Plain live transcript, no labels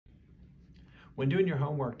When doing your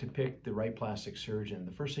homework to pick the right plastic surgeon,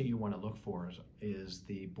 the first thing you want to look for is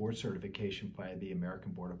the board certification by the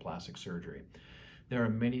American Board of Plastic Surgery. There are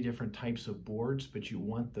many different types of boards, but you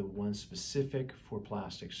want the one specific for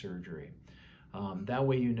plastic surgery. That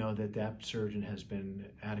way you know that that surgeon has been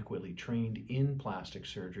adequately trained in plastic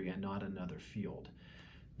surgery and not another field.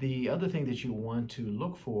 The other thing that you want to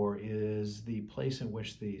look for is the place in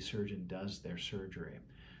which the surgeon does their surgery.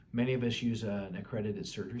 Many of us use an accredited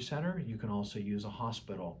surgery center. You can also use a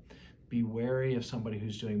hospital. Be wary of somebody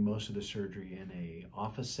who's doing most of the surgery in an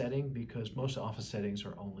office setting, because most office settings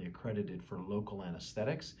are only accredited for local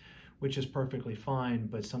anesthetics, which is perfectly fine,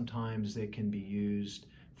 but sometimes they can be used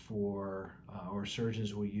for, or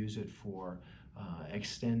surgeons will use it for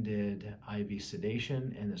extended IV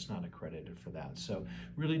sedation, and it's not accredited for that. So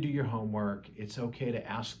really do your homework. It's okay to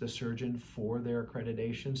ask the surgeon for their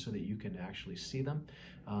accreditation so that you can actually see them.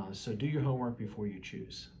 So do your homework before you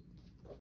choose.